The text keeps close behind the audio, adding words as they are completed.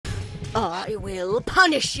I will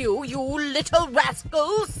punish you, you little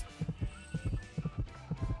rascals!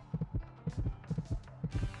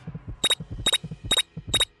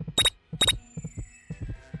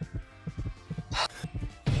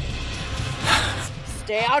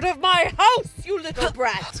 Stay out of my house, you little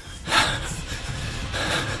brat!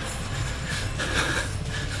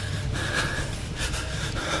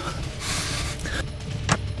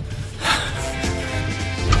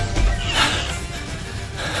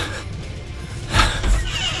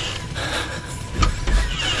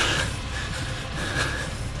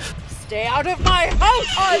 Stay out of my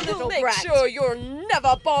house, I will make sure you'll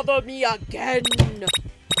never bother me again!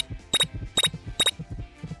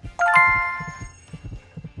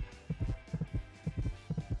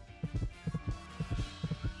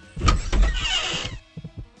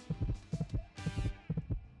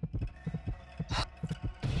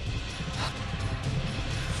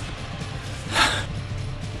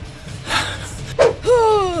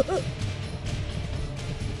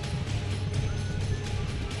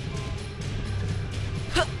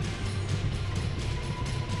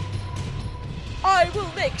 I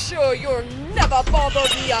will make sure you'll never bother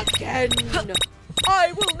me again!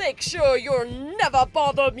 I will make sure you'll never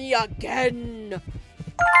bother me again!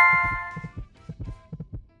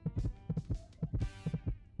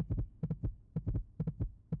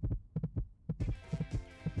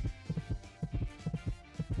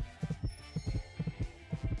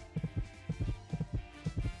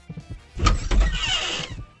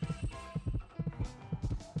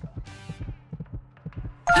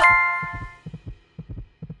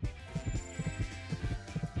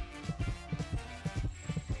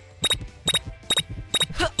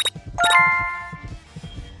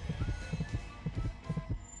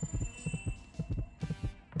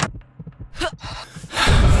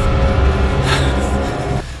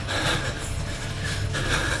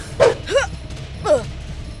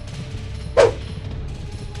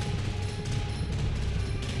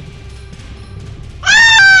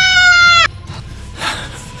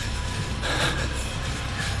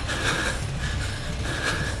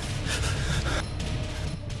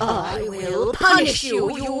 I will punish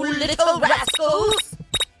you, you little rascals!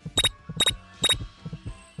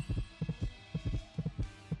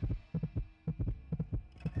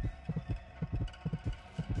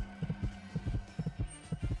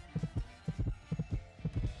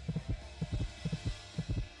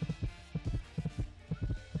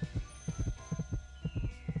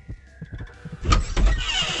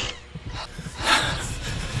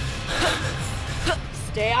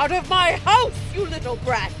 Stay out of my house, you little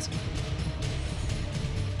brat!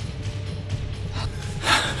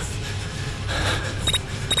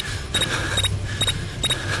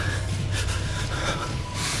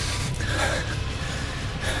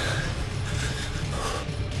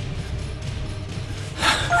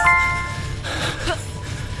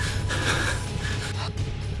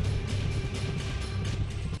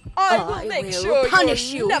 I will make sure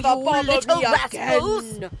punish you, never bother me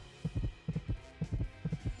again!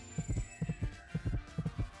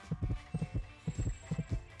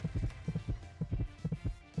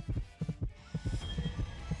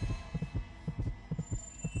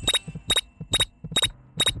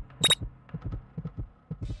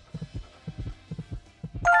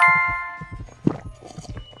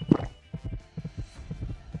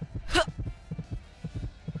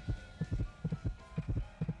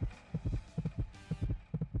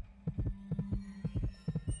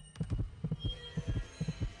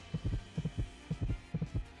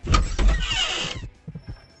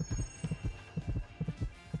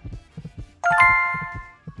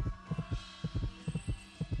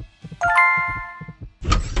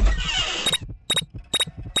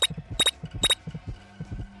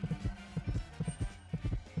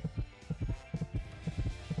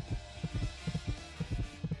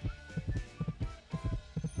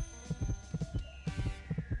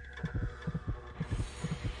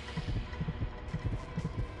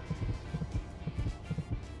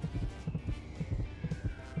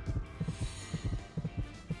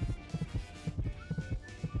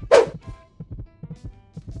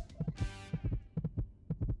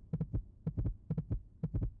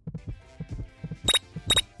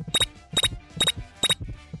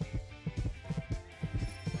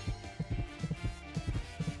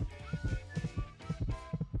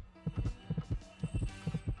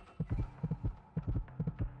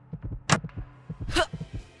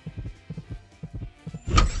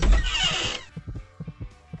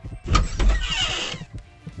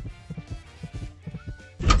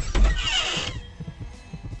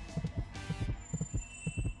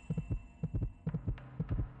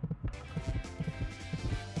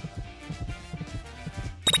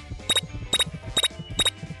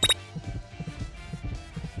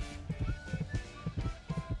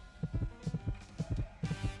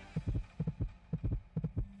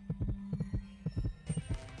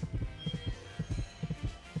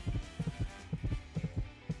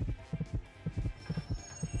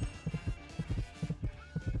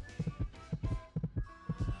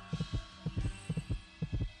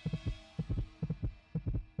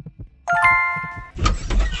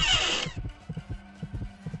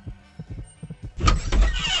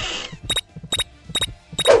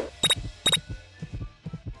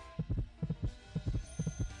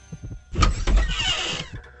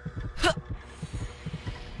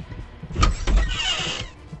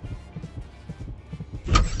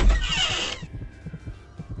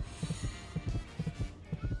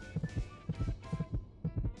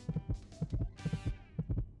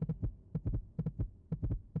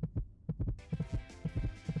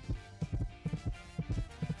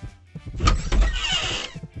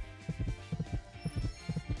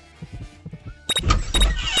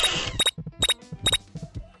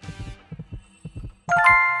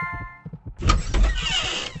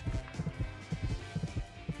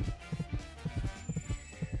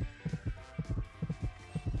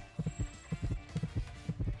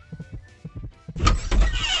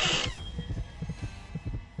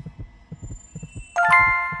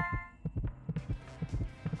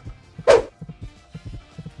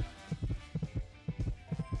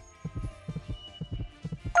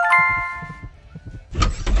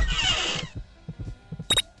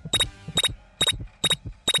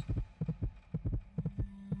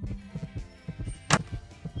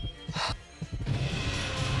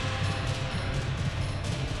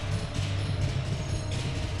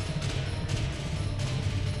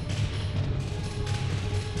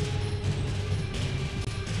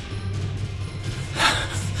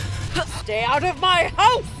 Stay out of my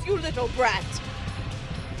house, you little brat!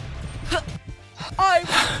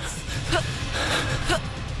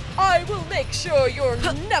 I will make sure you'll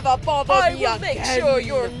never bother me again! I will make sure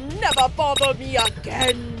you'll never bother me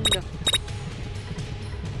again!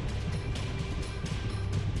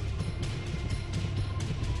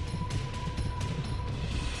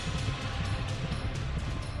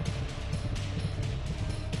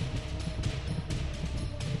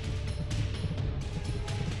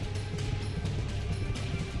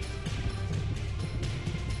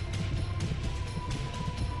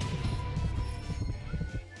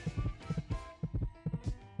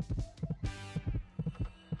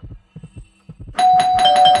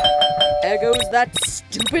 There goes that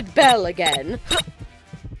stupid bell again.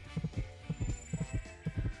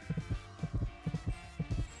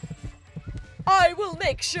 I will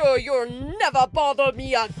make sure you'll never bother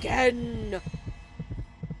me again.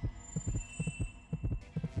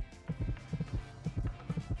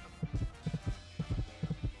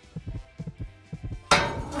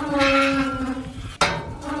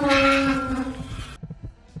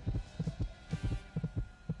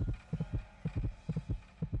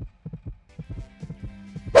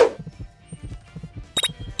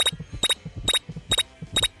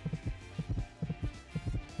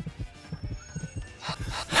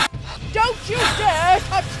 Don't you dare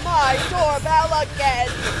touch my doorbell again!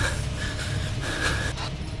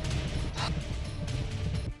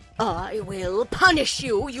 I will punish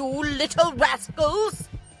you, you little rascals!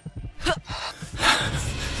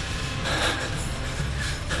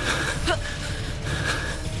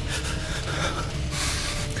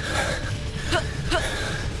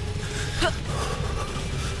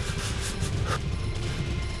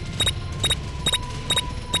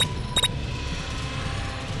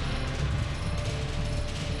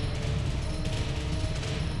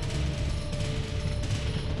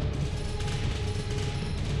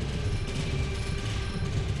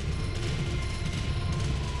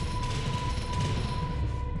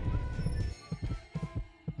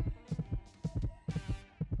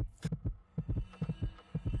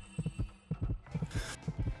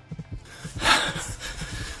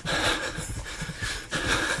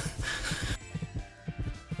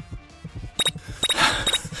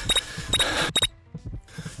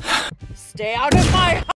 Stay out of my